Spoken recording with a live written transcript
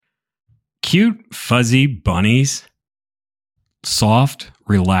Cute, fuzzy bunnies, soft,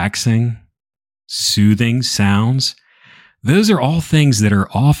 relaxing, soothing sounds. Those are all things that are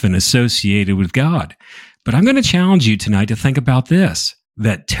often associated with God. But I'm going to challenge you tonight to think about this,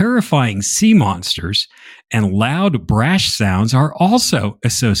 that terrifying sea monsters and loud, brash sounds are also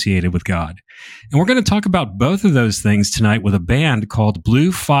associated with God. And we're going to talk about both of those things tonight with a band called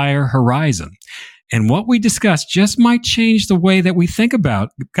Blue Fire Horizon. And what we discuss just might change the way that we think about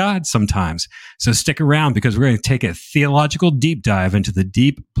God sometimes. So stick around because we're going to take a theological deep dive into the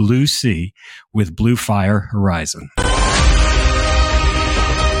deep blue sea with Blue Fire Horizon.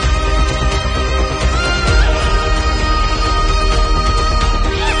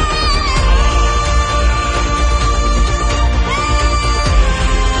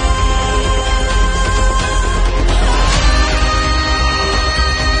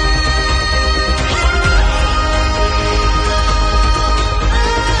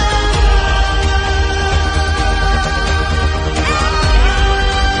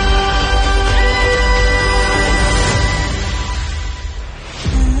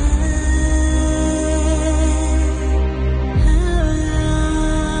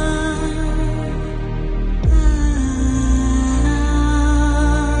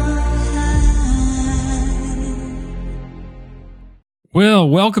 Well,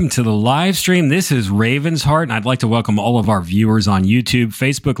 welcome to the live stream. This is Raven's Heart, and I'd like to welcome all of our viewers on YouTube,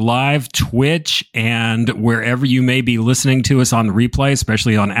 Facebook Live, Twitch, and wherever you may be listening to us on the replay,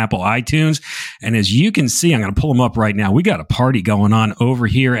 especially on Apple iTunes. And as you can see, I'm going to pull them up right now. We got a party going on over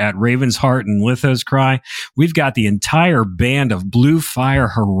here at Raven's Heart and Lithos Cry. We've got the entire band of Blue Fire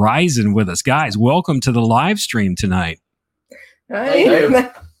Horizon with us. Guys, welcome to the live stream tonight.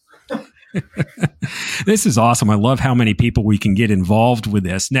 Hi. This is awesome. I love how many people we can get involved with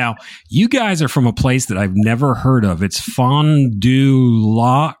this. Now, you guys are from a place that I've never heard of. It's Fond du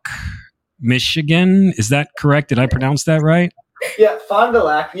Lac, Michigan. Is that correct? Did I pronounce that right? Yeah, Fond du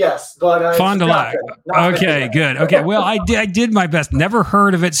Lac, yes. But Fond du Lac. Okay, good. Okay, well, I did my best. Never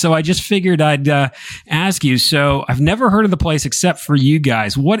heard of it, so I just figured I'd ask you. So I've never heard of the place except for you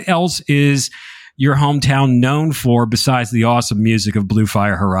guys. What else is your hometown known for besides the awesome music of Blue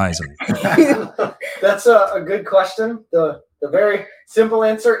Fire Horizon? That's a good question. The very simple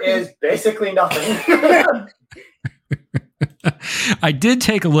answer is basically nothing. I did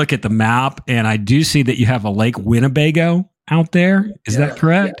take a look at the map, and I do see that you have a Lake Winnebago out there. Is that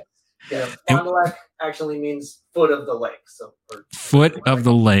correct? Yeah. Fond du Lac actually means foot of the lake. So foot of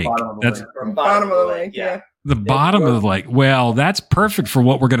the lake. That's bottom of the lake. Yeah. The bottom of the lake. Well, that's perfect for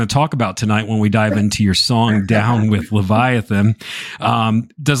what we're going to talk about tonight when we dive into your song Down with Leviathan.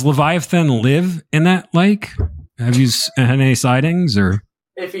 Does Leviathan live in that lake? Have you had any sightings? Or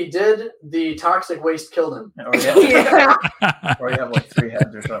if he did, the toxic waste killed him. Or you have like 3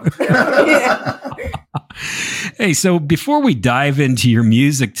 heads or something. Hey, so before we dive into your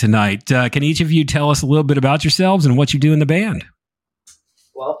music tonight, can each of you tell us a little bit about yourselves and what you do in the band?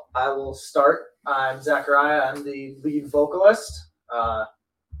 Well, I will start. I'm Zachariah. I'm the lead vocalist.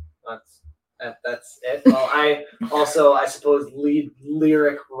 That's it. Well, I also, I suppose, lead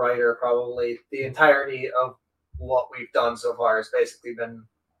lyric writer. Probably the entirety of what we've done so far has basically been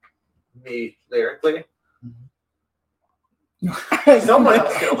me lyrically. Someone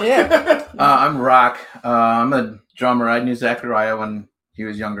else go. Yeah. I'm Rock. I'm a drummer. I knew Zachariah when he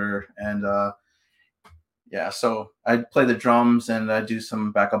was younger, and yeah, so I play the drums and I do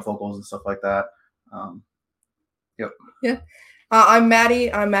some backup vocals and stuff like that. Yep. Yeah. I'm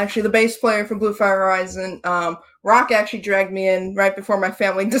Maddie. I'm actually the bass player for Blue Fire Horizon. Rock actually dragged me in right before my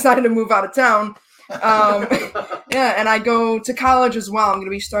family decided to move out of town. Yeah, and I go to college as well. I'm going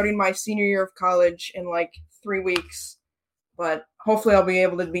to be starting my senior year of college in like 3 weeks. But hopefully I'll be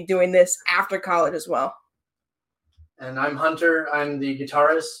able to be doing this after college as well. And I'm Hunter. I'm the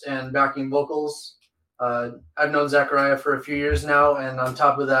guitarist and backing vocals. I've known Zachariah for a few years now, and on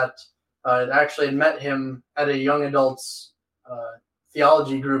top of that, I actually had met him at a young adults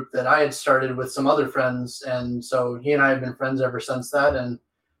theology group that I had started with some other friends, and so he and I have been friends ever since that, and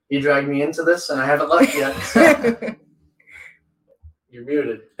he dragged me into this, and I haven't left yet. So. You're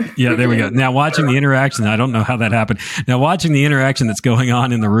muted. Yeah, there we go. Now, watching the interaction, I don't know how that happened. Now, watching the interaction that's going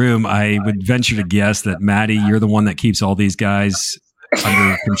on in the room, I would venture to guess that, Maddie, you're the one that keeps all these guys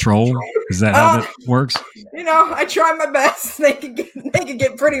under control. Is that how that works? You know, I try my best. They could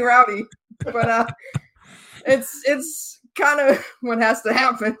get pretty rowdy, but it's kind of what has to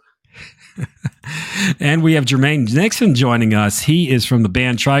happen. And we have Jermaine Nixon joining us. He is from the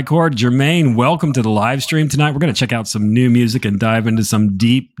band Trichord. Jermaine, welcome to the live stream tonight. We're going to check out some new music and dive into some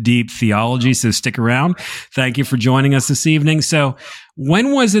deep, deep theology, so stick around. Thank you for joining us this evening. So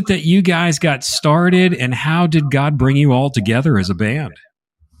when was it that you guys got started, and how did God bring you all together as a band?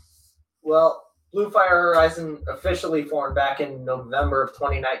 Well, Blue Fire Horizon officially formed back in November of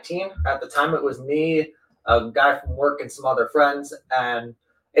 2019. At the time, it was me, a guy from work, and some other friends, and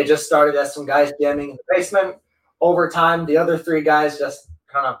it just started as some guys jamming in the basement. Over time, the other three guys just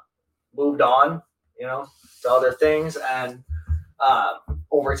kind of moved on, to other things. And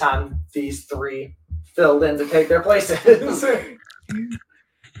over time, these three filled in to take their places.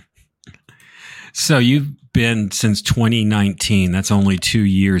 So you've been since 2019. That's only 2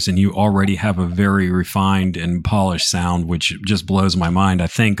 years, and you already have a very refined and polished sound, which just blows my mind. I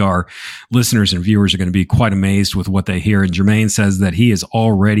think our listeners and viewers are going to be quite amazed with what they hear. And Jermaine says that he is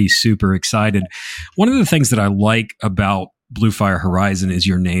already super excited. One of the things that I like about Blue Fire Horizon is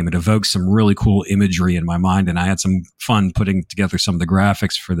your name. It evokes some really cool imagery in my mind, and I had some fun putting together some of the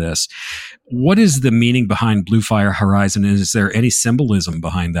graphics for this. What is the meaning behind Blue Fire Horizon? And is there any symbolism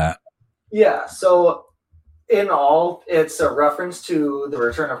behind that? Yeah, so in all, it's a reference to the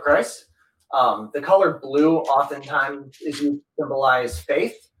return of Christ. The color blue oftentimes is used to symbolize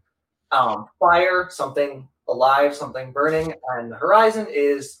faith. Fire, something alive, something burning, and the horizon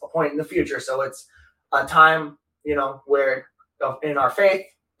is a point in the future. So it's a time, where in our faith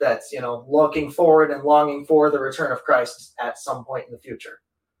that's, looking forward and longing for the return of Christ at some point in the future.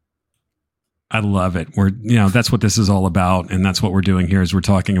 I love it. That's what this is all about. And that's what we're doing here is we're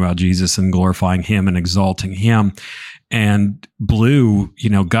talking about Jesus and glorifying him and exalting him. And blue,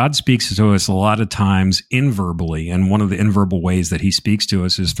 God speaks to us a lot of times inverbally. And one of the inverbal ways that he speaks to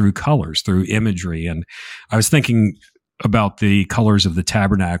us is through colors, through imagery. And I was thinking about the colors of the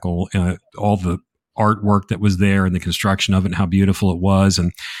tabernacle, all the artwork that was there and the construction of it and how beautiful it was,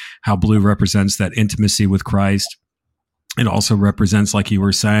 and how blue represents that intimacy with Christ. It also represents, like you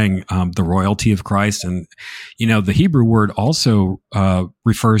were saying, the royalty of Christ. And, the Hebrew word also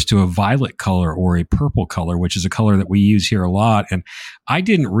refers to a violet color or a purple color, which is a color that we use here a lot. And I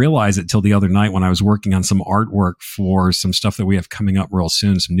didn't realize it till the other night when I was working on some artwork for some stuff that we have coming up real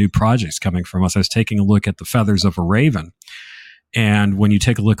soon, some new projects coming from us. I was taking a look at the feathers of a raven. And when you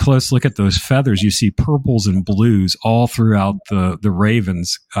take a close look at those feathers, you see purples and blues all throughout the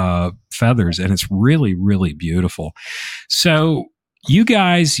raven's feathers. And it's really, really beautiful. So you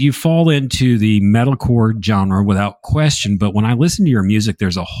guys, you fall into the metalcore genre without question. But when I listen to your music,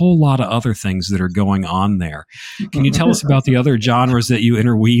 there's a whole lot of other things that are going on there. Can you tell us about the other genres that you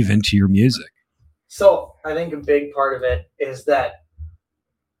interweave into your music? So I think a big part of it is that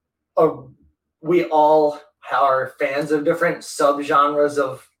we all are fans of different subgenres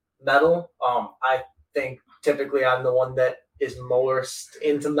of metal. I think typically I'm the one that is most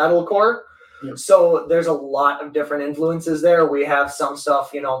into metalcore. Yep. So there's a lot of different influences there. We have some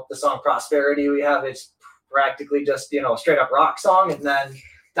stuff, the song Prosperity we have, it's practically just, straight up rock song. And then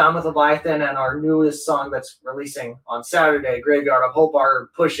Down with Leviathan and our newest song that's releasing on Saturday, Graveyard of Hope, are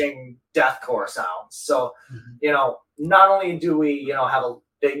pushing deathcore sounds. So, not only do we, have a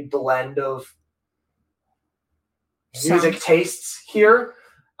big blend of music tastes here,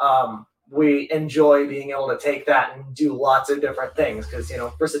 we enjoy being able to take that and do lots of different things because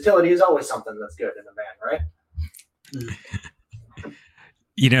versatility is always something that's good in a band, right?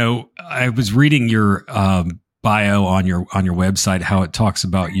 I was reading your bio on your website, how it talks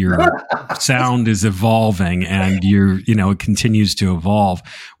about your sound is evolving and it continues to evolve.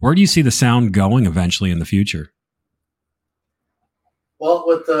 Where do you see the sound going eventually in the future? Well,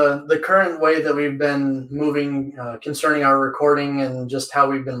 with the current way that we've been moving concerning our recording and just how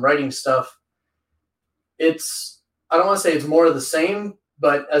we've been writing stuff, I don't want to say it's more of the same,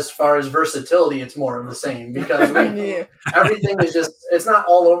 but as far as versatility, it's more of the same because everything is it's not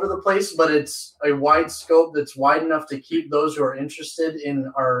all over the place, but it's a wide scope that's wide enough to keep those who are interested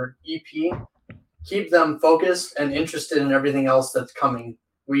in our EP, keep them focused and interested in everything else that's coming.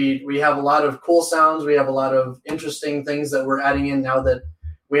 We have a lot of cool sounds. We have a lot of interesting things that we're adding in now that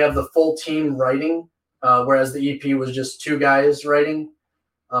we have the full team writing, whereas the EP was just 2 guys writing.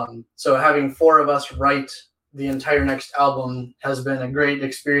 So having 4 of us write the entire next album has been a great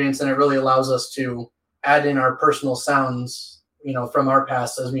experience, and it really allows us to add in our personal sounds, from our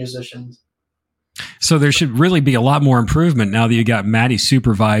past as musicians. So there should really be a lot more improvement now that you got Maddie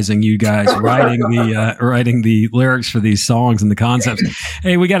supervising you guys writing the lyrics for these songs and the concepts.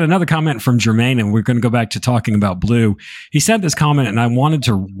 Hey, we got another comment from Jermaine, and we're going to go back to talking about Blue. He sent this comment, and I wanted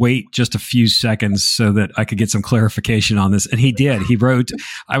to wait just a few seconds so that I could get some clarification on this. And he did. He wrote,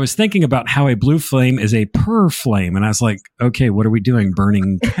 "I was thinking about how a blue flame is a purr flame." And I was like, okay, what are we doing?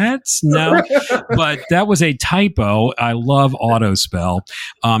 Burning cats? No. But that was a typo. I love autospell.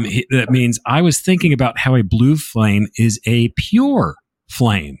 That means I was thinking about how a blue flame is a pure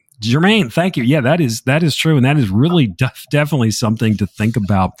flame. Jermaine, thank you. Yeah, that is true, and that is really definitely something to think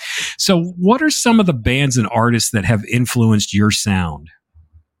about. So, what are some of the bands and artists that have influenced your sound?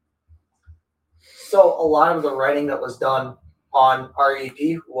 So, a lot of the writing that was done on our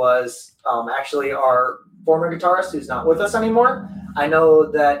EP was actually our former guitarist who's not with us anymore. I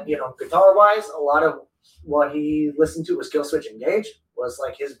know that, guitar-wise, a lot of what he listened to was Killswitch Engage, was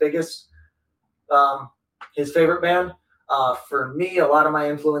like his biggest, his favorite band. For me, a lot of my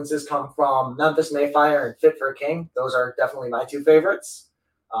influences come from Memphis Mayfire and Fit for a King. Those are definitely my two favorites.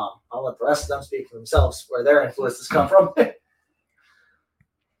 I'll let the rest of them speak for themselves where their influences come from.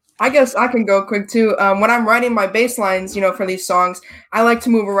 I guess I can go quick too. When I'm writing my bass lines, for these songs, I like to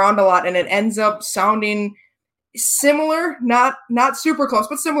move around a lot, and it ends up sounding similar, not super close,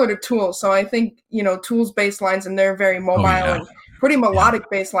 but similar to Tool. So I think, Tool's bass lines, and they're very mobile and pretty melodic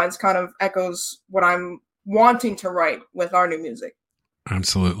bass lines kind of echoes what I'm wanting to write with our new music.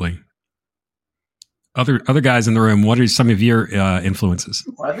 Absolutely. Other guys in the room, what are some of your influences?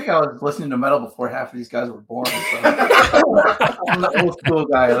 Well, I think I was listening to metal before half of these guys were born. So. I'm the old school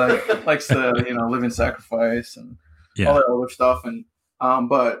guy that likes to, Living Sacrifice and all that other stuff. And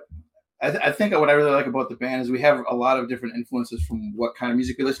but I think what I really like about the band is we have a lot of different influences from what kind of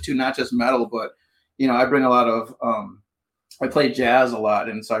music we listen to, not just metal, but I bring a lot of I play jazz a lot,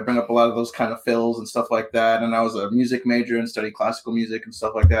 and so I bring up a lot of those kind of fills and stuff like that. And I was a music major and studied classical music and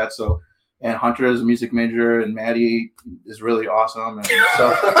stuff like that. So. And Hunter is a music major, and Maddie is really awesome. And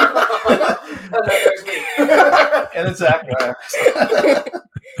so, and then Zach.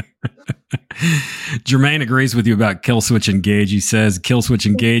 Jermaine agrees with you about Killswitch Engage. He says Killswitch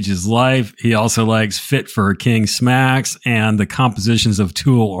Engage is life. He also likes Fit for a King Smacks, and the compositions of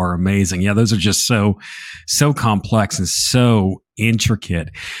Tool are amazing. Yeah, those are just so complex and so intricate.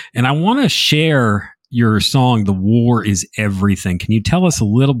 And I want to share your song, The War is Everything. Can you tell us a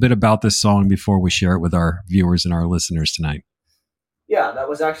little bit about this song before we share it with our viewers and our listeners tonight? Yeah, that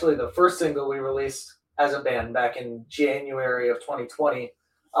was actually the first single we released as a band back in January of 2020.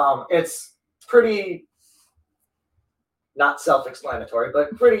 It's pretty not self-explanatory,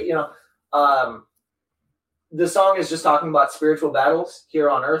 but pretty, the song is just talking about spiritual battles here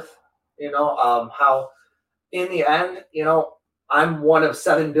on earth, how in the end, I'm one of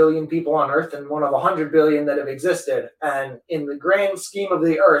 7 billion people on earth and one of 100 billion that have existed. And in the grand scheme of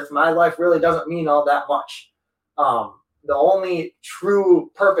the earth, my life really doesn't mean all that much. The only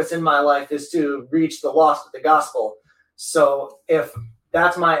true purpose in my life is to reach the lost with the gospel. So if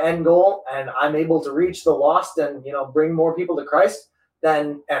that's my end goal and I'm able to reach the lost and, bring more people to Christ,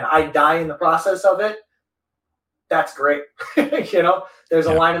 and I die in the process of it, that's great. There's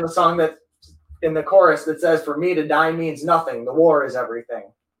a line in the song that, in the chorus that says, "For me to die means nothing. The war is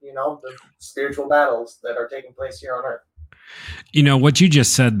everything." The spiritual battles that are taking place here on earth. What you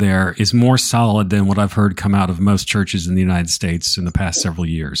just said there is more solid than what I've heard come out of most churches in the United States in the past several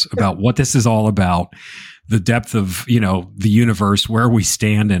years about what this is all about, the depth of, the universe, where we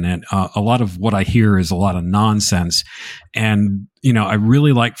stand in it. A lot of what I hear is a lot of nonsense. And, I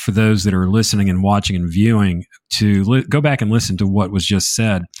really like for those that are listening and watching and viewing to go back and listen to what was just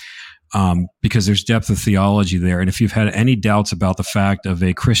said. Because there's depth of theology there. And if you've had any doubts about the fact of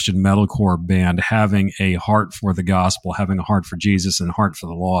a Christian metalcore band having a heart for the gospel, having a heart for Jesus and a heart for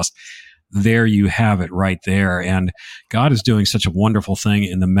the lost, there you have it right there. And God is doing such a wonderful thing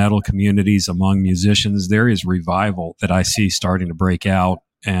in the metal communities among musicians. There is revival that I see starting to break out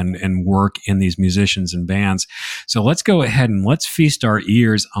and work in these musicians and bands. So let's go ahead and let's feast our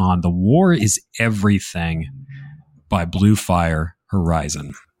ears on The War is Everything by Blue Fire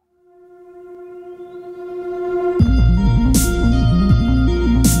Horizon.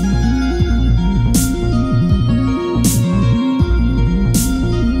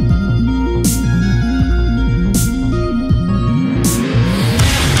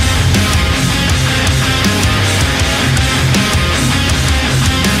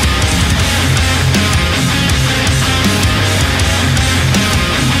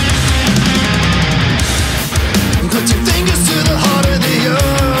 Put your fingers to the heart of the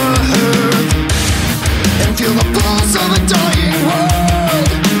earth.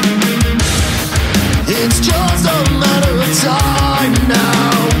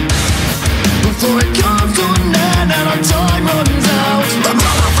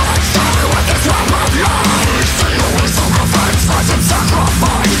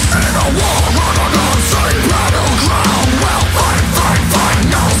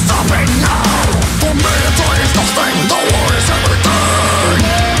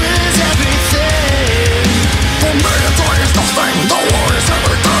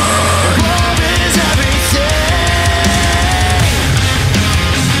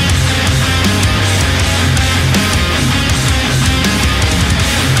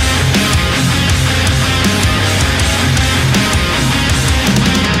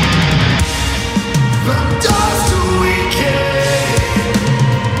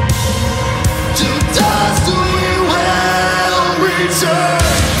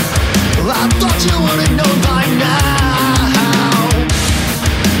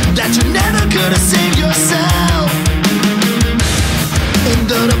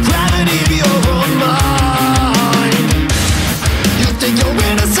 the depravity of your own mind. You think your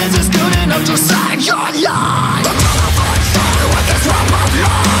innocence is good enough to save your life. The terrifying story with this realm of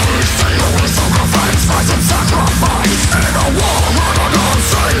lies. Say you will sacrifice, fight and sacrifice. In a war on an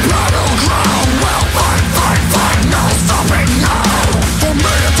unseen battleground. Well, fight, no stopping now. For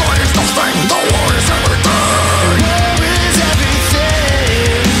me the joy is nothing, the war is everything. The war is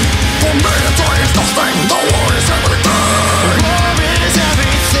everything. For me the joy is nothing, the war is everything. The war is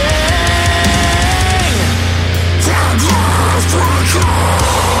everything. From just we cry.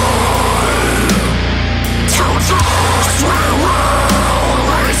 To just we will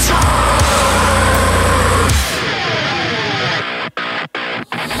return.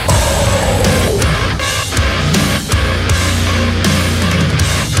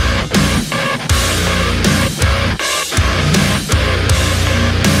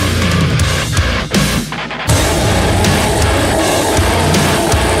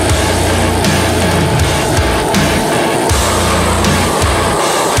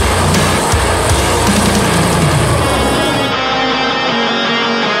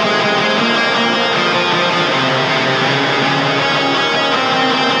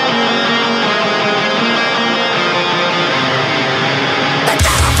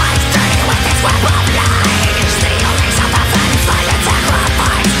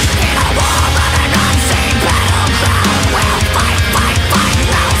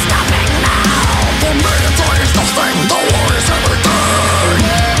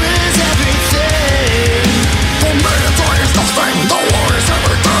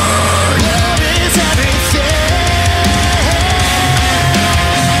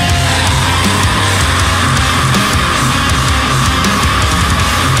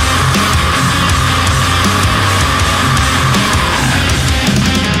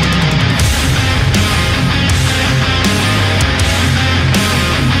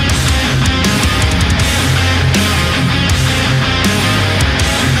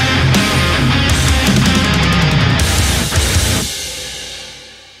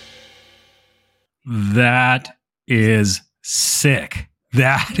 That is sick.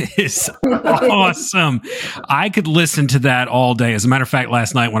 That is awesome. I could listen to that all day. As a matter of fact,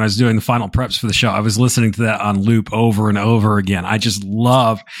 last night when I was doing the final preps for the show, I was listening to that on loop over and over again. I just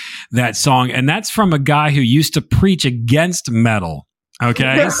love that song. And that's from a guy who used to preach against metal.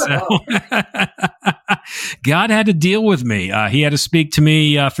 Okay. So God had to deal with me. He had to speak to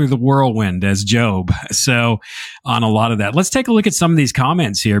me through the whirlwind as Job. So on a lot of that, let's take a look at some of these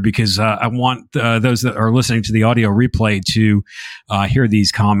comments here because I want those that are listening to the audio replay to hear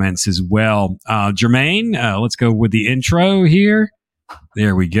these comments as well. Jermaine, let's go with the intro here.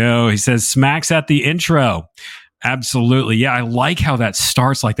 There we go. He says, smacks at the intro. Absolutely. Yeah, I like how that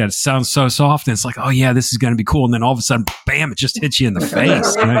starts like that. It sounds so soft and it's like, oh yeah, this is going to be cool. And then all of a sudden, bam, it just hits you in the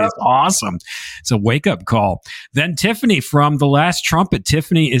face. You know, it's awesome. It's a wake-up call. Then Tiffany from The Last Trumpet.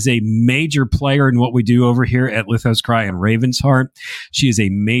 Tiffany is a major player in what we do over here at Lithos Cry and Raven's Heart. She is a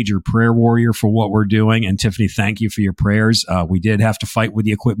major prayer warrior for what we're doing. And Tiffany, thank you for your prayers. We did have to fight with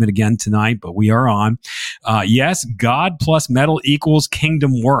the equipment again tonight, but we are on. Yes, God plus metal equals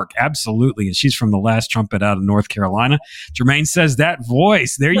kingdom work. Absolutely. And she's from The Last Trumpet out of North Carolina. Jermaine says that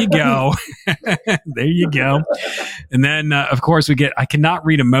voice. There you go. There you go. And then, of course, we get, I cannot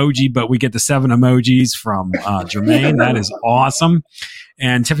read emoji, but we get the 7 emojis from Jermaine. That is awesome.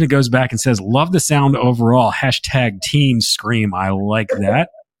 And Tiffany goes back and says, love the sound overall. Hashtag team scream. I like that.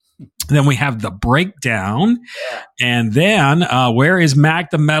 Then we have the breakdown. And then where is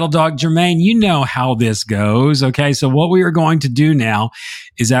Mac the Metal Dog? Jermaine, you know how this goes. Okay, so what we are going to do now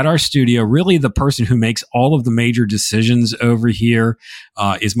is at our studio, really the person who makes all of the major decisions over here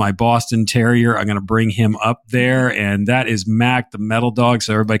is my Boston Terrier. I'm going to bring him up there, and that is Mac the Metal Dog,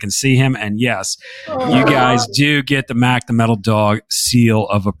 so everybody can see him. And yes, you guys do get the Mac the Metal Dog seal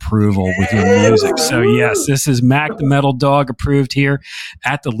of approval with your music. So yes, this is Mac the Metal Dog approved here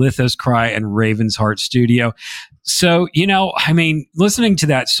at the Lithos Cry and Raven's Heart studio. So, you know, I mean, listening to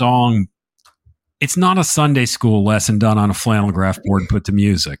that song, it's not a Sunday school lesson done on a flannel graph board and put to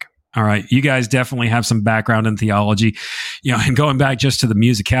music. All right. You guys definitely have some background in theology, you know, and going back just to the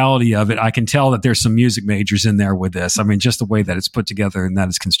musicality of it, I can tell that there's some music majors in there with this. I mean, just the way that it's put together and that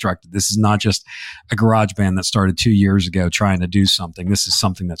it's constructed. This is not just a garage band that started 2 years ago trying to do something. This is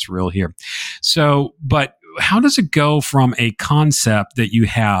something that's real here. So, but how does it go from a concept that you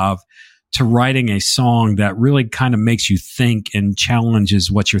have to writing a song that really kind of makes you think and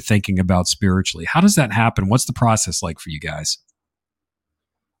challenges what you're thinking about spiritually? How does that happen? What's the process like for you guys?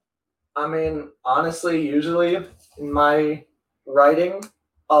 I mean, honestly, usually in my writing,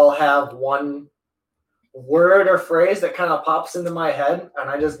 I'll have one word or phrase that kind of pops into my head, and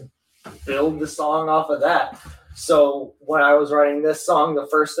I just build the song off of that. So when I was writing this song, the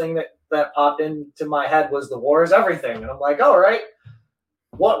first thing that popped into my head was the war is everything. And I'm like, all right,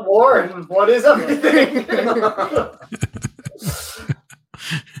 what war and what is everything?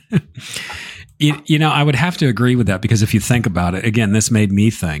 You know, I would have to agree with that, because if you think about it, again, this made me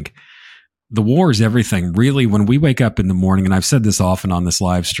think. The war is everything. Really, when we wake up in the morning, and I've said this often on this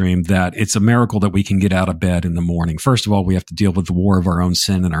live stream, that it's a miracle that we can get out of bed in the morning. First of all, we have to deal with the war of our own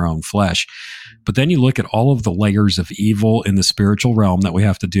sin and our own flesh. But then you look at all of the layers of evil in the spiritual realm that we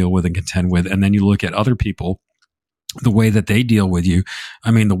have to deal with and contend with. And then you look at other people, the way that they deal with you.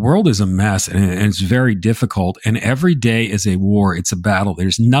 I mean, the world is a mess, and it's very difficult. And every day is a war. It's a battle.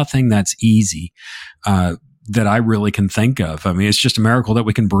 There's nothing that's easy. That I really can think of. I mean, it's just a miracle that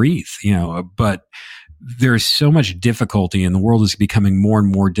we can breathe, you know, but there's so much difficulty, and the world is becoming more and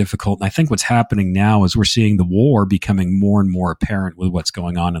more difficult. And I think what's happening now is we're seeing the war becoming more and more apparent with what's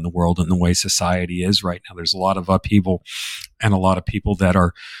going on in the world and the way society is right now. There's a lot of upheaval and a lot of people that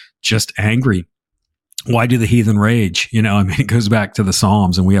are just angry. Why do the heathen rage? You know, I mean, it goes back to the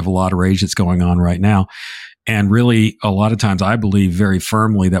Psalms, and we have a lot of rage that's going on right now. And really, a lot of times I believe very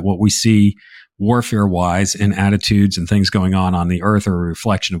firmly that what we see warfare-wise and attitudes and things going on the earth are a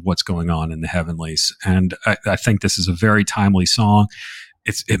reflection of what's going on in the heavenlies. And I think this is a very timely song.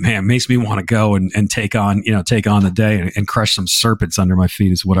 It makes me want to go and take on the day and crush some serpents under my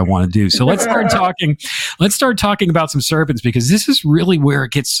feet is what I want to do. So let's start talking about some serpents, because this is really where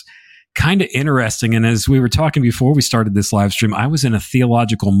it gets kind of interesting. And as we were talking before we started this live stream, I was in a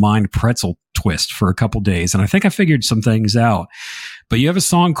theological mind pretzel twist for a couple days, and I think I figured some things out. But you have a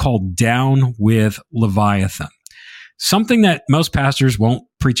song called Down with Leviathan, something that most pastors won't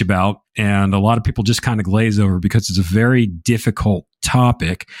preach about, and a lot of people just kind of glaze over because it's a very difficult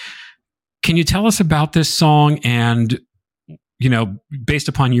topic. Can you tell us about this song and, you know, based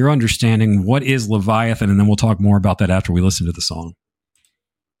upon your understanding, what is Leviathan? And then we'll talk more about that after we listen to the song.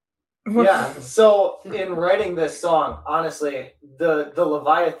 Yeah, so in writing this song, honestly, the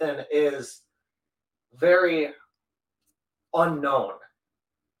Leviathan is very unknown.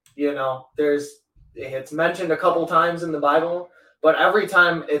 You know, it's mentioned a couple times in the Bible, but every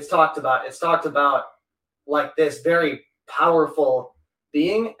time it's talked about like this very powerful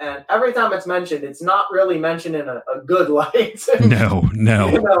being, and every time it's mentioned, it's not really mentioned in a good light. No.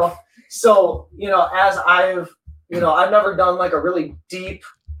 You know, so, you know, as I've never done like a really deep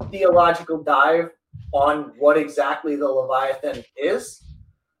theological dive on what exactly the Leviathan is.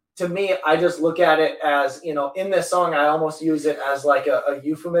 To me, I just look at it as, you know, in this song, I almost use it as like a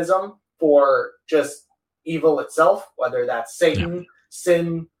euphemism for just evil itself, whether that's Satan,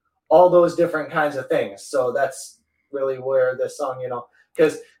 sin, all those different kinds of things. So that's really where this song, you know,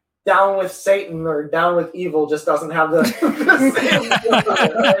 because down with Satan or down with evil just doesn't have the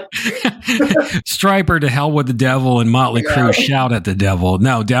same. Striper, to hell with the devil, and Motley Crue, shout at the devil.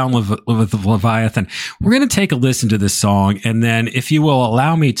 No, down with the Leviathan. We're going to take a listen to this song, and then if you will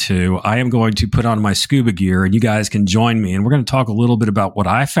allow me to, I am going to put on my scuba gear, and you guys can join me, and we're going to talk a little bit about what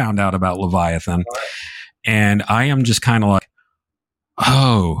I found out about Leviathan. Right. And I am just kind of like,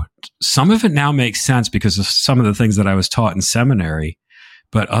 oh, some of it now makes sense because of some of the things that I was taught in seminary.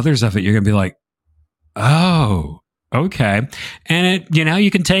 But others of it, you're going to be like, oh, okay. And you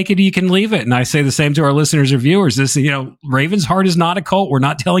can take it, you can leave it. And I say the same to our listeners or viewers. This, Raven's Heart is not a cult. We're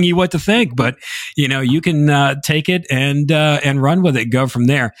not telling you what to think, but you can take it and run with it, go from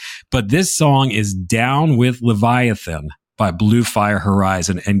there. But this song is Down with Leviathan by Blue Fire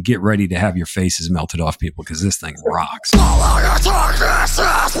Horizon, and get ready to have your faces melted off, people, because this thing rocks.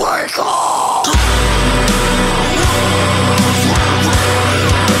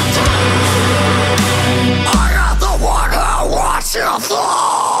 You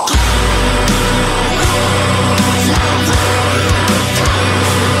fall.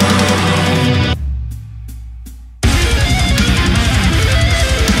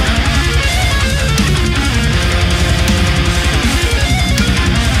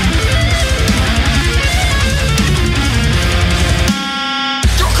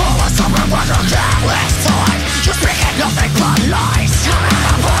 Nothing but lies.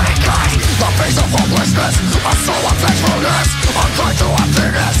 The face of hopelessness, a soul of faithfulness, a cry to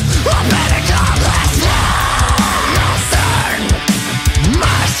happiness.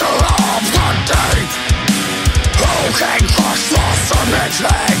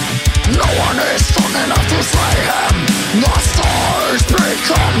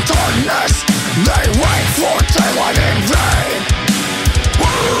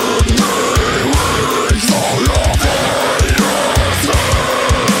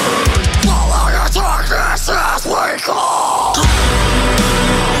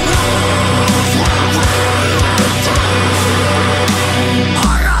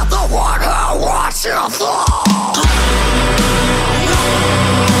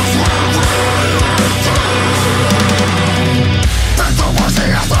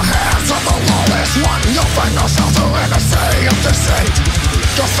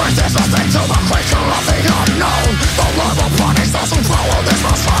 The strength is nothing to the creature of the unknown. The love of bodies, those who follow this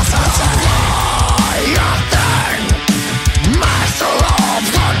monstrosity. Leviathan, master of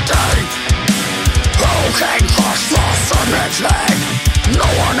the deep, who can crush the cemetery. No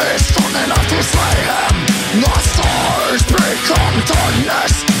one is strong enough to slay him. The stars become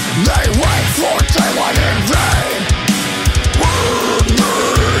darkness. They wait for daylight in vain. With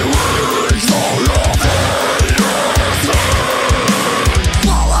me, with the Leviathan.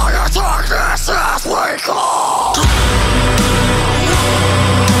 Follow your darkness as we call.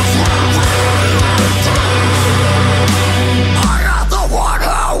 I am the one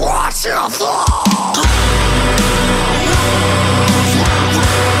who wants you fall.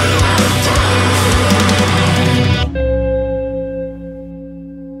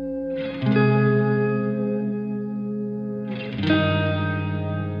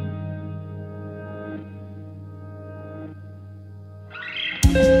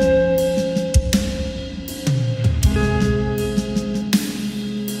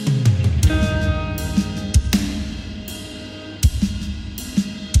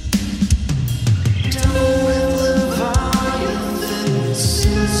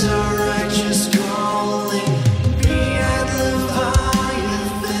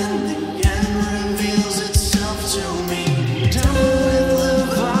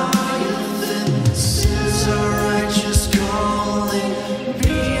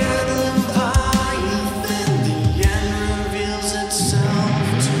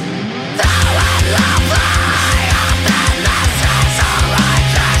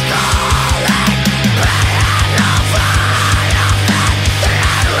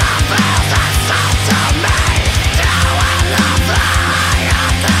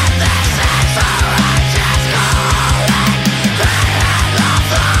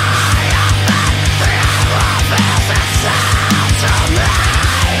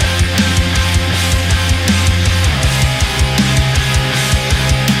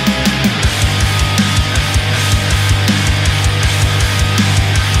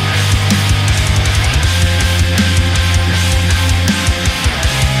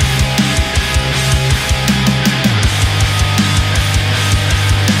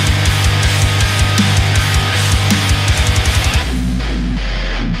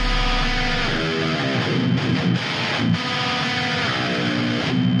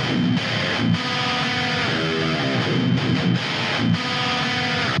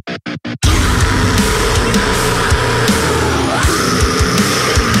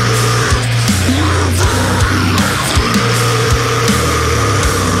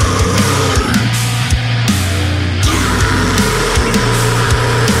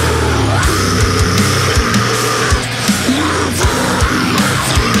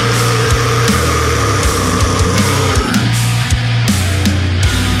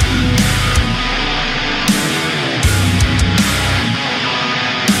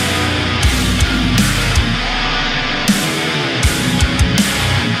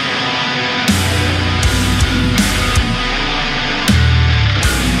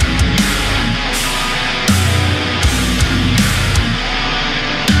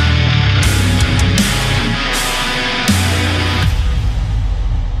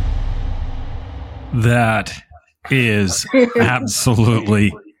 That is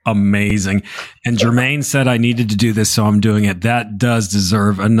absolutely amazing. And Jermaine said I needed to do this, so I'm doing it. That does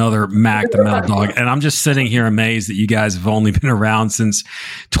deserve another Mac the Metal Dog. And I'm just sitting here amazed that you guys have only been around since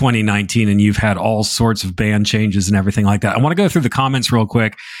 2019 and you've had all sorts of band changes and everything like that. I want to go through the comments real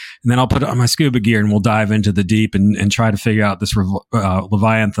quick, and then I'll put on my scuba gear and we'll dive into the deep and try to figure out this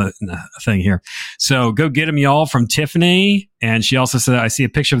Leviathan thing here. So go get him, y'all, from Tiffany. And she also said, I see a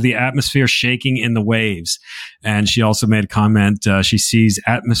picture of the atmosphere shaking in the waves. And she also made a comment. She sees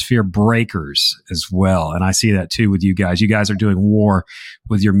atmosphere breakers as well. And I see that too with you guys. You guys are doing war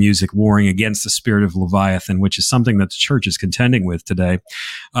with your music, warring against the spirit of Leviathan, which is something that the church is contending with today.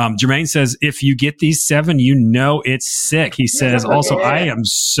 Jermaine says, if you get these 7, you know it's sick. He says, also, I am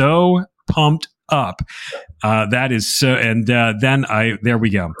so pumped up. That is so, and there we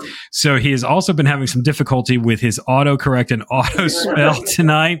go. So he has also been having some difficulty with his autocorrect and auto spell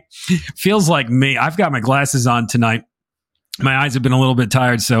tonight. Feels like me. I've got my glasses on tonight. My eyes have been a little bit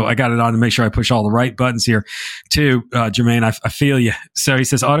tired, so I got it on to make sure I push all the right buttons here too. Jermaine, I feel you. So he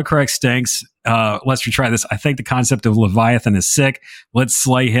says, autocorrect stinks. Let's retry this. I think the concept of Leviathan is sick. Let's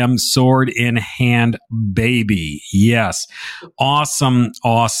slay him, sword in hand, baby. Yes. Awesome,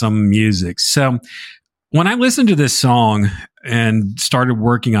 awesome music. So when I listened to this song and started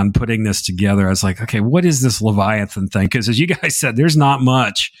working on putting this together, I was like, okay, what is this Leviathan thing? Because as you guys said, there's not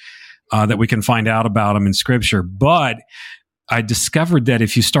much that we can find out about him in scripture, but I discovered that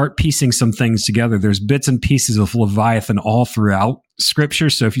if you start piecing some things together, there's bits and pieces of Leviathan all throughout Scripture.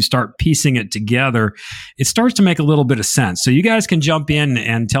 So if you start piecing it together, it starts to make a little bit of sense. So you guys can jump in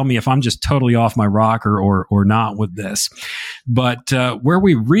and tell me if I'm just totally off my rocker or not with this. But where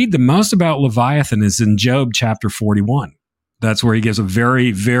we read the most about Leviathan is in Job chapter 41. That's where he gives a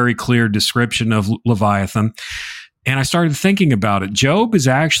very, very clear description of Leviathan. And I started thinking about it. Job is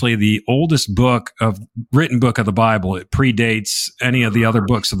actually the oldest written book of the Bible. It predates any of the other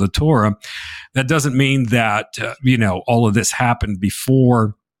books of the Torah. That doesn't mean that, all of this happened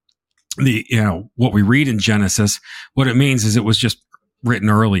before what we read in Genesis. What it means is it was just written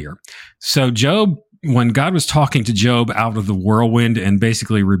earlier. So Job, when God was talking to Job out of the whirlwind and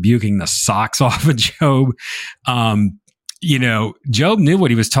basically rebuking the socks off of Job, Job knew what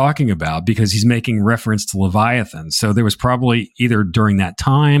he was talking about because he's making reference to Leviathan. So there was probably either during that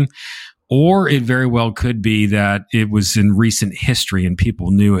time, or it very well could be that it was in recent history and people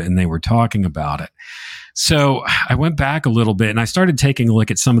knew it and they were talking about it. So I went back a little bit and I started taking a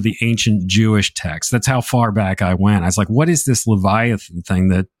look at some of the ancient Jewish texts. That's how far back I went. I was like, what is this Leviathan thing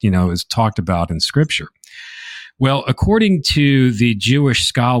that, is talked about in Scripture? Well, according to the Jewish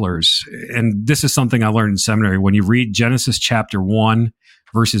scholars, and this is something I learned in seminary, when you read Genesis chapter 1,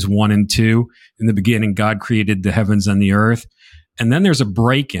 verses 1 and 2, in the beginning, God created the heavens and the earth, and then there's a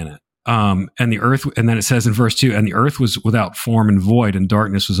break in it. And the earth, and then it says in verse 2, and the earth was without form and void, and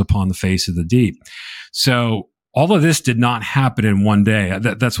darkness was upon the face of the deep. So all of this did not happen in one day.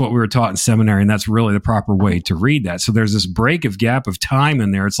 That's what we were taught in seminary, and that's really the proper way to read that. So there's this gap of time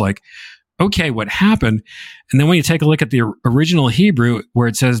in there. It's like, okay, what happened? And then when you take a look at the original Hebrew, where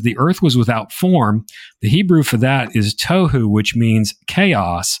it says the earth was without form, the Hebrew for that is tohu, which means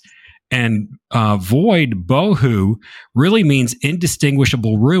chaos. And void, bohu, really means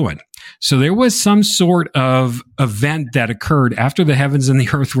indistinguishable ruin. So there was some sort of event that occurred after the heavens and the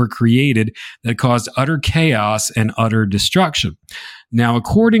earth were created that caused utter chaos and utter destruction. Now,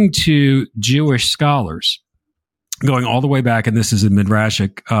 according to Jewish scholars, going all the way back, and this is a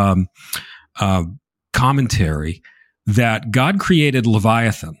Midrashic commentary, that God created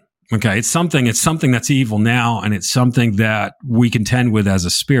Leviathan. Okay, it's something that's evil now, and it's something that we contend with as a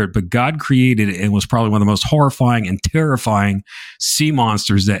spirit, but God created it and was probably one of the most horrifying and terrifying sea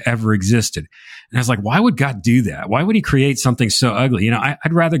monsters that ever existed. And I was like, why would God do that? Why would he create something so ugly?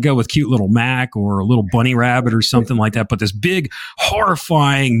 I'd rather go with cute little Mac or a little bunny rabbit or something like that, but this big,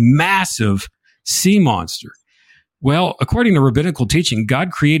 horrifying, massive sea monster. Well, according to rabbinical teaching,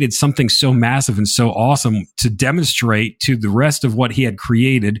 God created something so massive and so awesome to demonstrate to the rest of what he had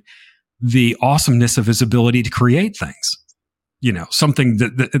created the awesomeness of his ability to create things. Something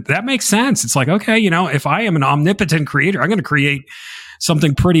that makes sense. It's like, okay, if I am an omnipotent creator, I'm going to create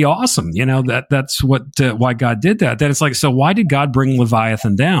something pretty awesome. That's why God did that. Then it's like, so why did God bring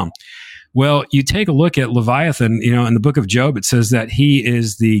Leviathan down? Well, you take a look at Leviathan, in the book of Job, it says that he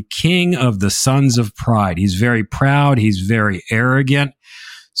is the king of the sons of pride. He's very proud. He's very arrogant.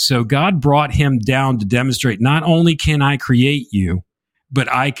 So God brought him down to demonstrate, not only can I create you,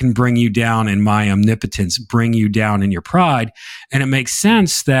 but I can bring you down in my omnipotence, bring you down in your pride. And it makes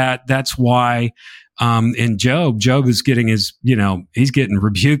sense that that's why in Job is getting he's getting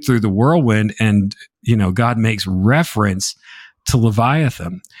rebuked through the whirlwind, and, God makes reference to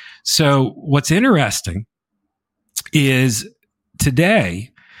Leviathan. So what's interesting is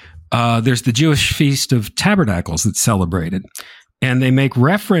today, there's the Jewish Feast of Tabernacles that's celebrated, and they make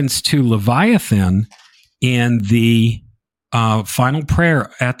reference to Leviathan in the final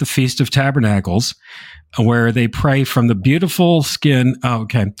prayer at the Feast of Tabernacles, where they pray from the beautiful skin. Oh,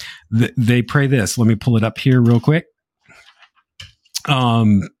 okay. They pray this. Let me pull it up here real quick.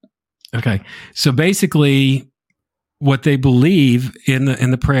 Okay. So basically, what they believe in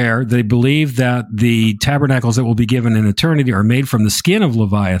the prayer, they believe that the tabernacles that will be given in eternity are made from the skin of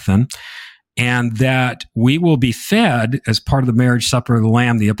Leviathan, and that we will be fed as part of the marriage supper of the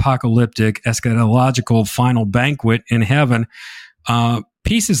Lamb, the apocalyptic, eschatological final banquet in heaven,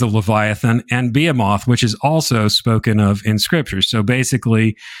 pieces of Leviathan and Behemoth, which is also spoken of in Scripture. So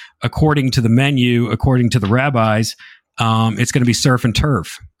basically, according to the menu, according to the rabbis, it's going to be surf and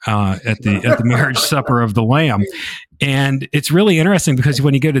turf at the marriage supper of the Lamb. And it's really interesting because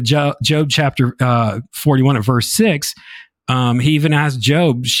when you go to Job chapter 41 at verse 6, he even asked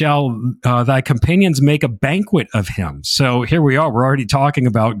Job, shall thy companions make a banquet of him? So here we are. We're already talking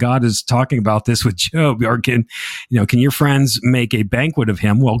about, God is talking about this with Job. Or can your friends make a banquet of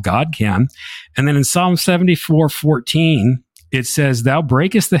him? Well, God can. And then in Psalm 74:14, it says, thou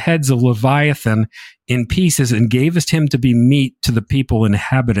breakest the heads of Leviathan in pieces and gavest him to be meat to the people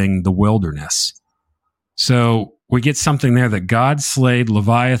inhabiting the wilderness. So we get something there that God slayed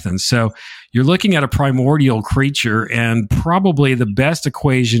Leviathan. So you're looking at a primordial creature, and probably the best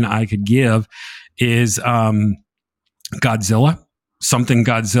equation I could give is Godzilla, something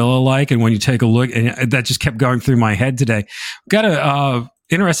Godzilla-like. And when you take a look, and that just kept going through my head today. Got a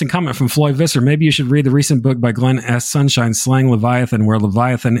interesting comment from Floyd Visser. Maybe you should read the recent book by Glenn S. Sunshine, Slaying Leviathan, where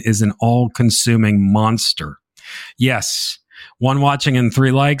Leviathan is an all-consuming monster. Yes. One watching and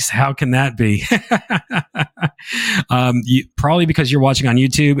 3 likes. How can that be? Probably because you're watching on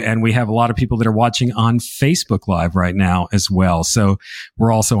YouTube, and we have a lot of people that are watching on Facebook Live right now as well. So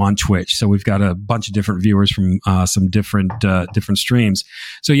we're also on Twitch. So we've got a bunch of different viewers from some different streams.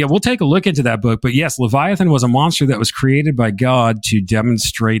 So yeah, we'll take a look into that book. But yes, Leviathan was a monster that was created by God to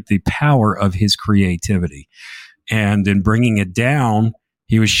demonstrate the power of his creativity. And in bringing it down,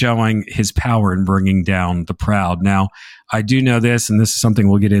 he was showing his power in bringing down the proud. Now, I do know this, and this is something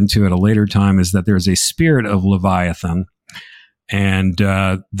we'll get into at a later time, is that there's a spirit of Leviathan, and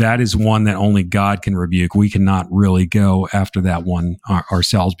that is one that only God can rebuke. We cannot really go after that one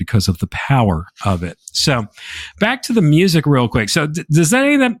ourselves because of the power of it. So back to the music real quick. So does that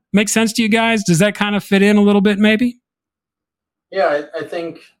any of that make sense to you guys? Does that kind of fit in a little bit maybe? Yeah, I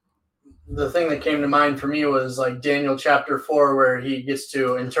think the thing that came to mind for me was like Daniel chapter 4, where he gets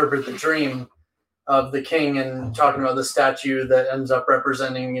to interpret the dream of the king and talking about the statue that ends up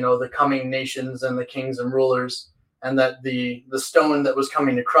representing, the coming nations and the kings and rulers, and that the stone that was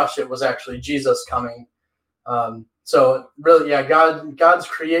coming to crush it was actually Jesus coming. So really, yeah, God's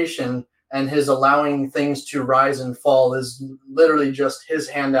creation and his allowing things to rise and fall is literally just his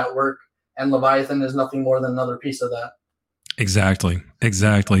hand at work, and Leviathan is nothing more than another piece of that. Exactly.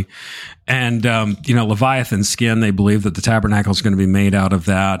 And, Leviathan skin, they believe that the tabernacle is going to be made out of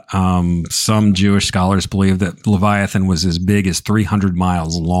that. Some Jewish scholars believe that Leviathan was as big as 300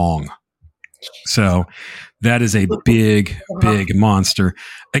 miles long. So that is a big monster.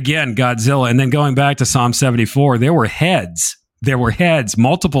 Again, Godzilla. And then going back to Psalm 74, there were heads,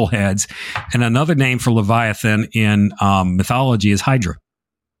 multiple heads. And another name for Leviathan in mythology is Hydra.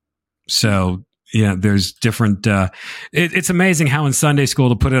 So yeah, there's different. It's amazing how in Sunday school,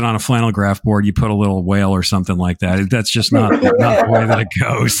 to put it on a flannel graph board, you put a little whale or something like that. That's just not the way that it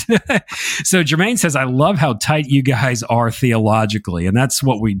goes. So Jermaine says, I love how tight you guys are theologically. And that's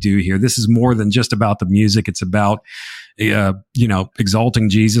what we do here. This is more than just about the music. It's about, exalting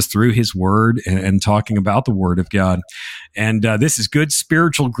Jesus through his word and talking about the word of God. And this is good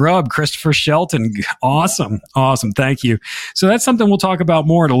spiritual grub, Christopher Shelton. Awesome. Thank you. So that's something we'll talk about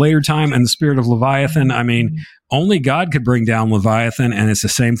more at a later time. And the spirit of Leviathan, I mean, only God could bring down Leviathan. And it's the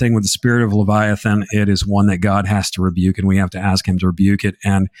same thing with the spirit of Leviathan. It is one that God has to rebuke, and we have to ask him to rebuke it.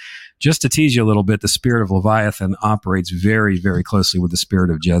 And just to tease you a little bit, the spirit of Leviathan operates very, very closely with the spirit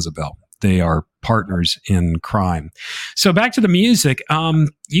of Jezebel. They are partners in crime. So back to the music.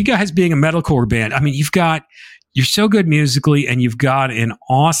 You guys being a metalcore band, I mean, you're so good musically, and you've got an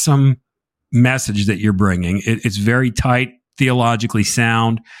awesome message that you're bringing. It's very tight, theologically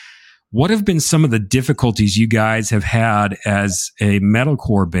sound. What have been some of the difficulties you guys have had as a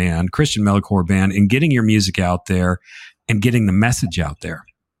metalcore band, Christian metalcore band, in getting your music out there and getting the message out there?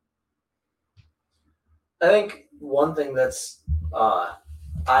 I think one thing that's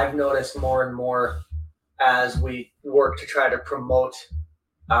I've noticed more and more as we work to try to promote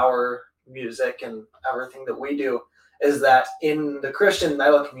our music and everything that we do is that in the Christian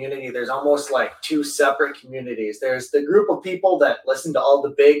metal community, there's almost like 2 separate communities. There's the group of people that listen to all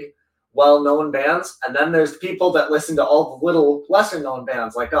the big, well-known bands, and then there's people that listen to all the little lesser-known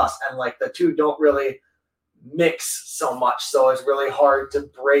bands like us, and like the two don't really mix so much. So it's really hard to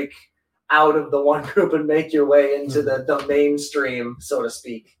break out of the one group and make your way into the mainstream, so to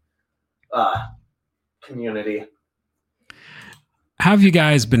speak, community. How have you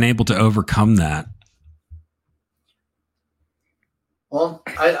guys been able to overcome that? Well,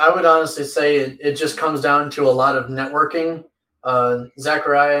 I would honestly say it just comes down to a lot of networking.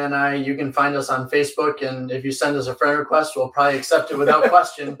 Zachariah and I, you can find us on Facebook, and if you send us a friend request, we'll probably accept it without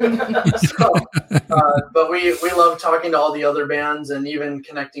question. But we love talking to all the other bands, and even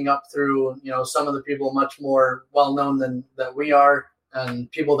connecting up through, some of the people much more well-known than that we are,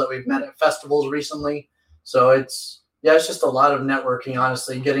 and people that we've met at festivals recently. So it's just a lot of networking,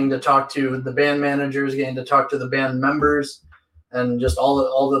 honestly, getting to talk to the band managers, getting to talk to the band members, and just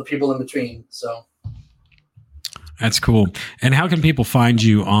all the people in between. So that's cool. And how can people find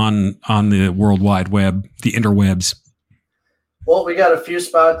you on the World Wide Web, the interwebs? Well, we got a few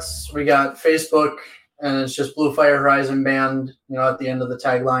spots. We got Facebook, and it's just Blue Fire Horizon Band, at the end of the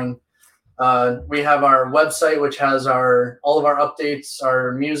tagline. We have our website, which has all of our updates,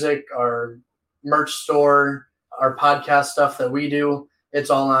 our music, our merch store, our podcast stuff that we do, it's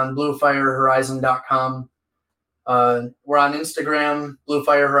all on bluefirehorizon.com. We're on Instagram, Blue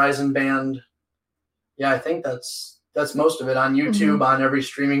Fire Horizon Band. Yeah, I think that's most of it. On YouTube, on every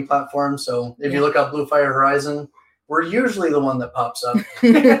streaming platform. So if you look up Blue Fire Horizon, we're usually the one that pops up.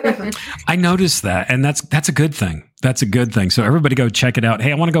 I noticed that, and that's a good thing. That's a good thing. So everybody go check it out.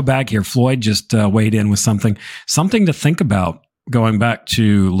 Hey, I want to go back here. Floyd just weighed in with something to think about. Going back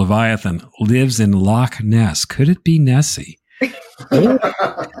to Leviathan, lives in Loch Ness. Could it be Nessie?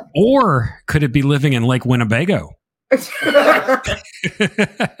 Or could it be living in Lake Winnebago?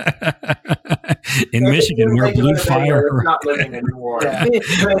 In Michigan, where Blue Fire is not living anymore.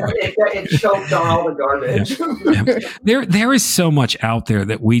 It choked on all the garbage. There is so much out there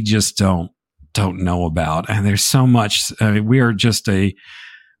that we just don't know about, and there's so much. We are just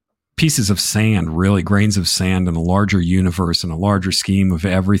pieces of sand, really, grains of sand in a larger universe and a larger scheme of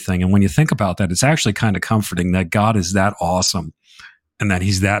everything. And when you think about that, it's actually kind of comforting that God is that awesome, and that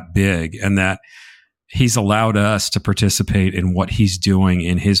He's that big, and that He's allowed us to participate in what He's doing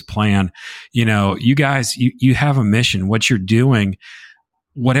in His plan. You know, you guys, you have a mission. What you're doing,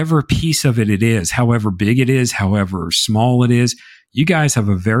 whatever piece of it is, however big it is, however small it is, you guys have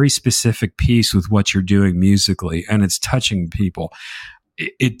a very specific piece with what you're doing musically, and it's touching people.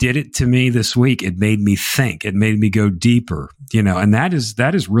 It did it to me this week. It made me think. It made me go deeper, you know, and that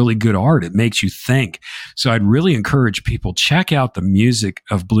is really good art. It makes you think. So I'd really encourage people, check out the music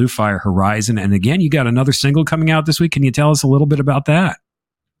of Blue Fire Horizon. And again, you got another single coming out this week. Can you tell us a little bit about that?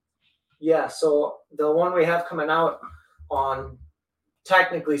 Yeah. So the one we have coming out on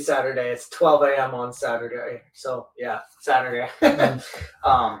technically Saturday, it's 12 a.m. on Saturday. So yeah, Saturday.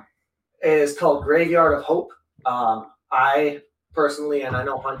 Is called Graveyard of Hope. I personally, and I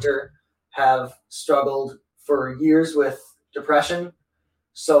know Hunter, have struggled for years with depression.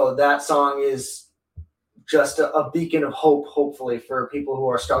 So that song is just a beacon of hope, hopefully, for people who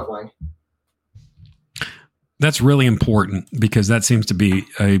are struggling. That's really important, because that seems to be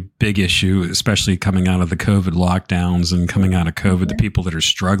a big issue, especially coming out of the COVID lockdowns and coming out of COVID, the people that are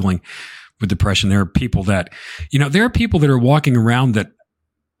struggling with depression. There are people that are walking around that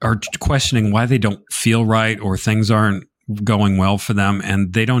are questioning why they don't feel right, or things aren't going well for them,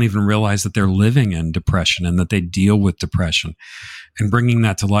 and they don't even realize that they're living in depression and that they deal with depression. And bringing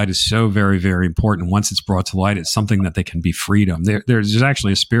that to light is so very, very important. Once it's brought to light, it's something that they can be freed of. There's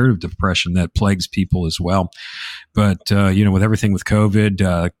actually a spirit of depression that plagues people as well. But, with everything with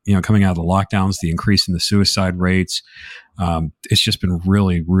COVID, coming out of the lockdowns, the increase in the suicide rates, it's just been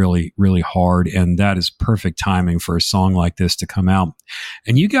really, really, really hard. And that is perfect timing for a song like this to come out.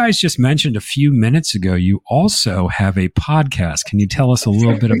 And you guys just mentioned a few minutes ago, you also have a podcast. Can you tell us a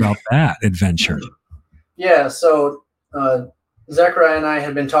little bit about that adventure? Yeah. So, Zachariah and I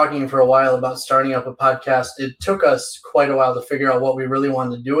had been talking for a while about starting up a podcast. It took us quite a while to figure out what we really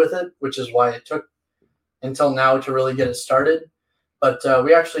wanted to do with it, which is why it took until now to really get it started. But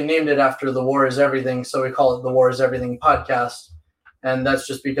we actually named it after The War is Everything, so we call it The War is Everything Podcast. And that's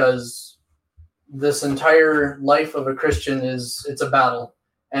just because this entire life of a Christian it's a battle.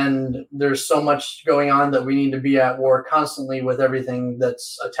 And there's so much going on that we need to be at war constantly with everything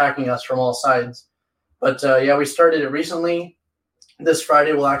that's attacking us from all sides. But we started it recently. This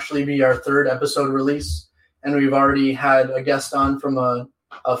Friday will actually be our third episode release. And we've already had a guest on from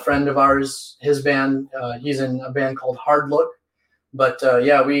a friend of ours, his band. He's in a band called Hard Look. But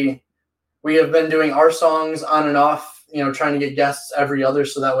we have been doing our songs on and off, trying to get guests every other,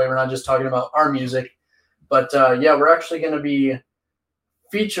 so that way we're not just talking about our music. But we're actually going to be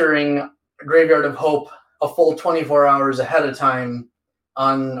featuring Graveyard of Hope a full 24 hours ahead of time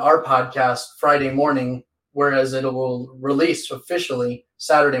on our podcast Friday morning, whereas it will release officially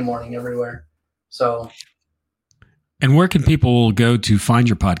Saturday morning everywhere. So, and where can people go to find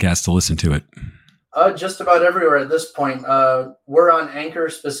your podcast to listen to it? Just about everywhere at this point. We're on Anchor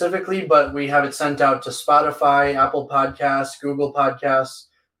specifically, but we have it sent out to Spotify, Apple Podcasts, Google Podcasts,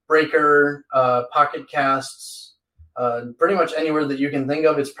 Breaker, Pocket Casts, pretty much anywhere that you can think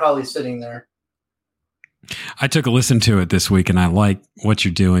of, it's probably sitting there. I took a listen to it this week, and I like what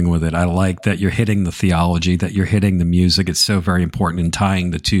you're doing with it. I like that you're hitting the theology, that you're hitting the music. It's so very important in tying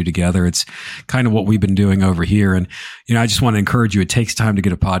the two together. It's kind of what we've been doing over here. And, I just want to encourage you. It takes time to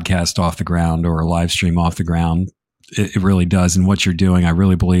get a podcast off the ground or a live stream off the ground. It really does. And what you're doing, I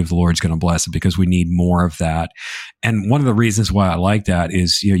really believe the Lord's going to bless it, because we need more of that. And one of the reasons why I like that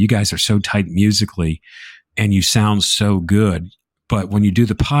is, you guys are so tight musically and you sound so good. But when you do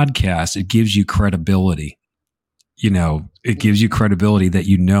the podcast, it gives you credibility. it gives you credibility that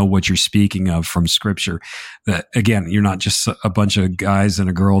you know what you're speaking of from scripture. That again, you're not just a bunch of guys and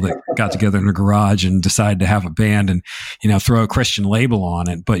a girl that got together in a garage and decided to have a band and, throw a Christian label on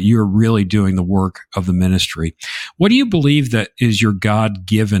it, but you're really doing the work of the ministry. What do you believe that is your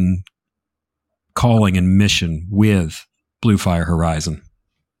God-given calling and mission with Blue Fire Horizon?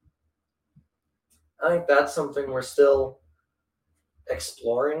 I think that's something we're still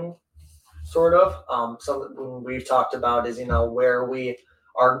exploring, sort of. Something we've talked about is, where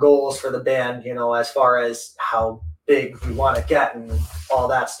our goals for the band, as far as how big we want to get and all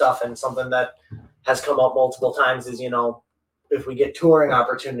that stuff. And something that has come up multiple times is, if we get touring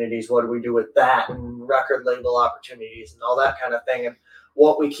opportunities, what do we do with that, and record label opportunities and all that kind of thing. And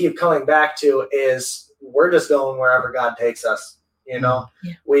what we keep coming back to is we're just going wherever God takes us.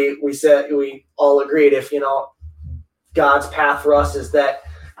 We said, we all agreed, if, God's path for us is that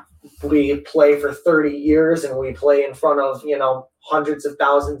we play for 30 years and we play in front of, hundreds of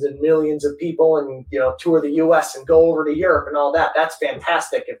thousands and millions of people and, tour the US and go over to Europe and all that. That's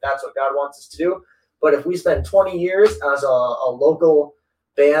fantastic if that's what God wants us to do. But if we spend 20 years as a local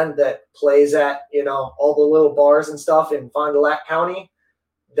band that plays at, all the little bars and stuff in Fond du Lac County,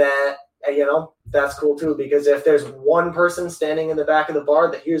 that, that's cool too. Because if there's one person standing in the back of the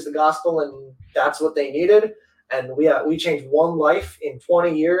bar that hears the gospel and that's what they needed, and we changed one life in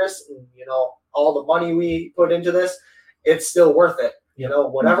 20 years, and, all the money we put into this, it's still worth it.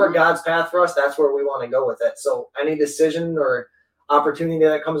 Whatever God's path for us, that's where we want to go with it. So any decision or opportunity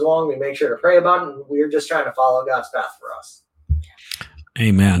that comes along, we make sure to pray about it, and we're just trying to follow God's path for us.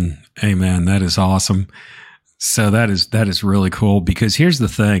 Amen. Amen. That is awesome. So that is really cool, because here's the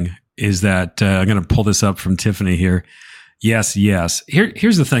thing is that I'm going to pull this up from Tiffany here. Yes.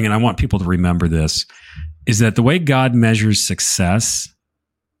 Here's the thing, and I want people to remember this, is that the way God measures success,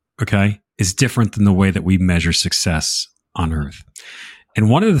 is different than the way that we measure success on earth. And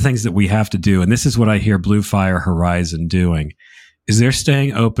one of the things that we have to do, and this is what I hear Blue Fire Horizon doing, is they're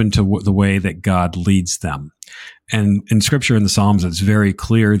staying open to the way that God leads them. And in scripture, in the Psalms, it's very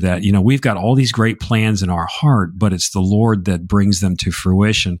clear that, we've got all these great plans in our heart, but it's the Lord that brings them to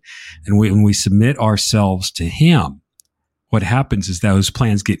fruition. And when we submit ourselves to Him, what happens is those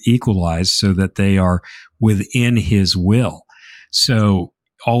plans get equalized so that they are within His will. So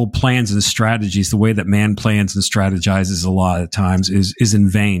all plans and strategies, the way that man plans and strategizes a lot of times is in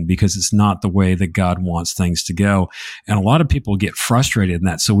vain, because it's not the way that God wants things to go. And a lot of people get frustrated in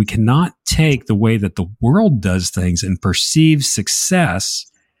that. So we cannot take the way that the world does things and perceive success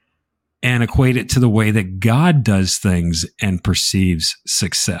and equate it to the way that God does things and perceives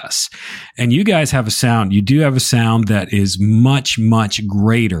success. And you guys have a sound. You do have a sound that is much, much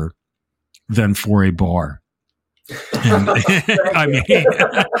greater than for a bar. And, I mean,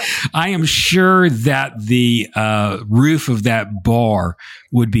 I am sure that the roof of that bar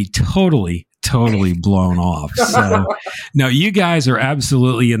would be totally blown off. So, no, you guys are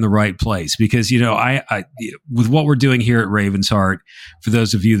absolutely in the right place, because, I with what we're doing here at Raven's Heart, for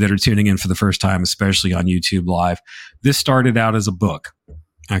those of you that are tuning in for the first time, especially on YouTube Live, this started out as a book.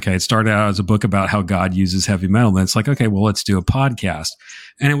 Okay, it started out as a book about how God uses heavy metal. And it's like, okay, well, let's do a podcast.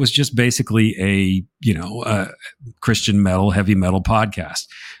 And it was just basically a Christian metal, heavy metal podcast.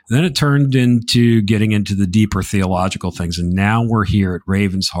 And then it turned into getting into the deeper theological things. And now we're here at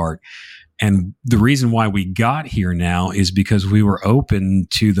Raven's Heart. And the reason why we got here now is because we were open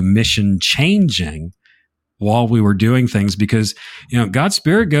to the mission changing while we were doing things, because, God's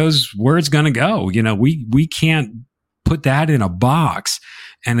Spirit goes where it's going to go. We can't put that in a box.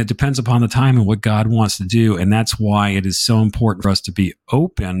 And it depends upon the time and what God wants to do. And that's why it is so important for us to be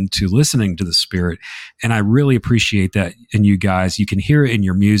open to listening to the Spirit. And I really appreciate that in you guys. You can hear it in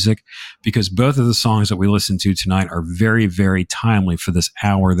your music, because both of the songs that we listened to tonight are very, very timely for this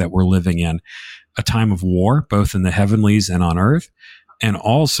hour that we're living in. A time of war, both in the heavenlies and on earth, and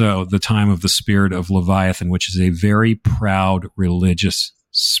also the time of the spirit of Leviathan, which is a very proud religious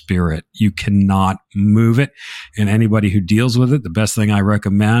spirit. You cannot move it. And anybody who deals with it, the best thing I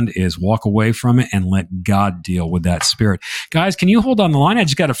recommend is walk away from it and let God deal with that spirit. Guys, can you hold on the line? I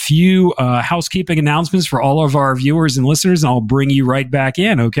just got a few housekeeping announcements for all of our viewers and listeners, and I'll bring you right back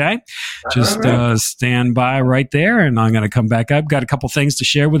in, okay? Just stand by right there, and I'm going to come back up. Got a couple things to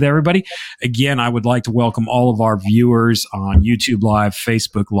share with everybody. Again, I would like to welcome all of our viewers on YouTube Live,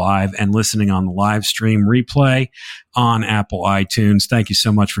 Facebook Live, and listening on the live stream replay on Apple iTunes. Thank you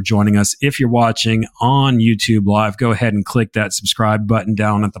so much for joining us. If you're watching on YouTube Live, go ahead and click that subscribe button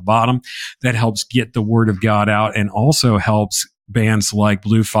down at the bottom. That helps get the word of God out, and also helps bands like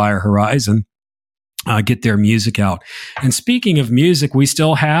Blue Fire Horizon get their music out. And speaking of music, we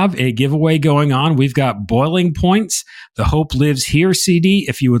still have a giveaway going on. We've got Boiling Points, the Hope Lives Here CD.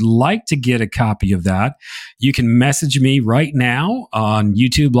 If you would like to get a copy of that, you can message me right now on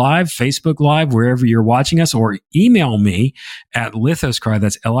YouTube Live, Facebook Live, wherever you're watching us, or email me at lithoscry,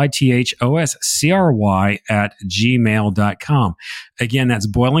 that's LITHOSCRY @gmail.com. Again, that's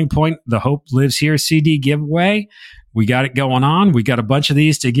Boiling Point, the Hope Lives Here CD giveaway. We got it going on. We got a bunch of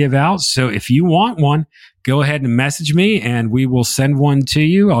these to give out. So if you want one, go ahead and message me and we will send one to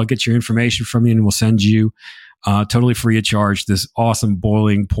you. I'll get your information from you and we'll send you totally free of charge this awesome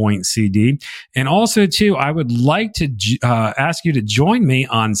Boiling Point CD. And also, too, I would like to ask you to join me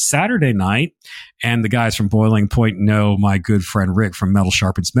on Saturday night. And the guys from Boiling Point know my good friend Rick from Metal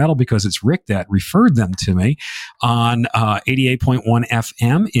Sharpens Metal, because it's Rick that referred them to me on 88.1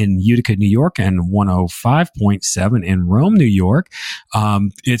 FM in Utica, New York, and 105.7 in Rome, New York.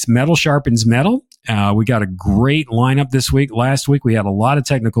 It's Metal Sharpens Metal. We got a great lineup this week. Last week, we had a lot of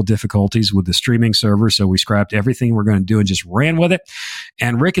technical difficulties with the streaming server, so we scrapped everything we're going to do and just ran with it.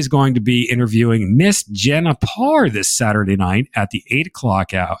 And Rick is going to be interviewing Miss Jenna Parr this Saturday night at the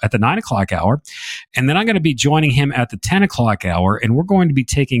 9 o'clock hour. And then I'm going to be joining him at the 10 o'clock hour, and we're going to be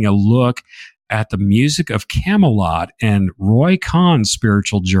taking a look at the music of Camelot and Roy Khan's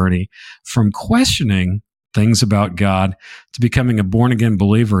spiritual journey from questioning things about God to becoming a born-again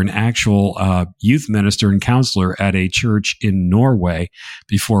believer, an actual youth minister and counselor at a church in Norway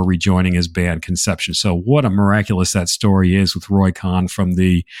before rejoining his band Conception. So what a miraculous that story is with Roy Khan from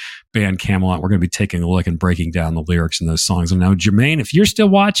the band Camelot. We're going to be taking a look and breaking down the lyrics in those songs. And now, Jermaine, if you're still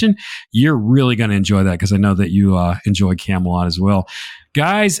watching, you're really going to enjoy that, because I know that you enjoy Camelot as well.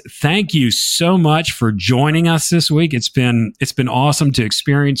 Guys, thank you so much for joining us this week. It's been awesome to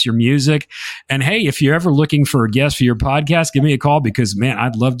experience your music. And hey, if you're ever looking for a guest for your podcast, give me a call, because man,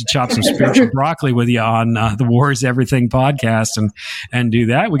 I'd love to chop some spiritual broccoli with you on the War Is Everything podcast and do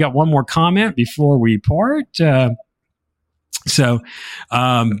that. We got one more comment before we part. So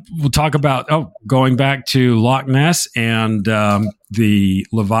we'll talk about going back to Loch Ness and the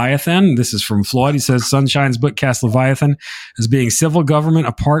Leviathan. This is from Floyd. He says, Sunshine's book casts Leviathan as being civil government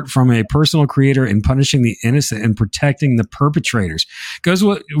apart from a personal creator in punishing the innocent and protecting the perpetrators. Goes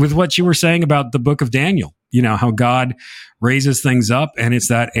with what you were saying about the book of Daniel. You know, how God raises things up, and it's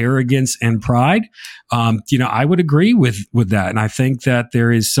that arrogance and pride. I would agree with that. And I think that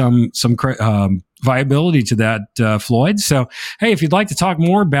there is some viability to that, Floyd. So, hey, if you'd like to talk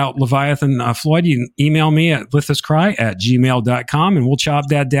more about Leviathan, Floyd, you can email me at lithoscry@gmail.com, and we'll chop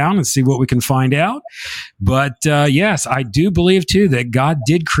that down and see what we can find out. But yes, I do believe, too, that God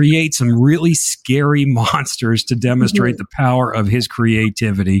did create some really scary monsters to demonstrate the power of his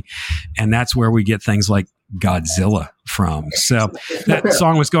creativity. And that's where we get things like Godzilla from. So that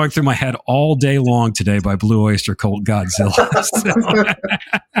song was going through my head all day long today by Blue Oyster Cult, Godzilla. So,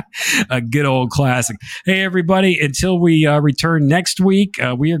 a good old classic. Hey, everybody, until we return next week,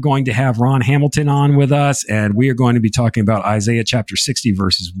 we are going to have Ron Hamilton on with us, and we are going to be talking about Isaiah chapter 60,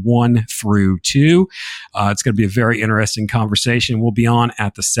 verses 1 through 2. It's going to be a very interesting conversation. We'll be on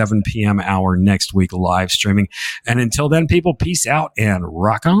at the 7 p.m. hour next week, live streaming. And until then, people, peace out and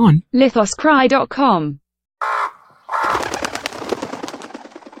rock on. Lithoscry.com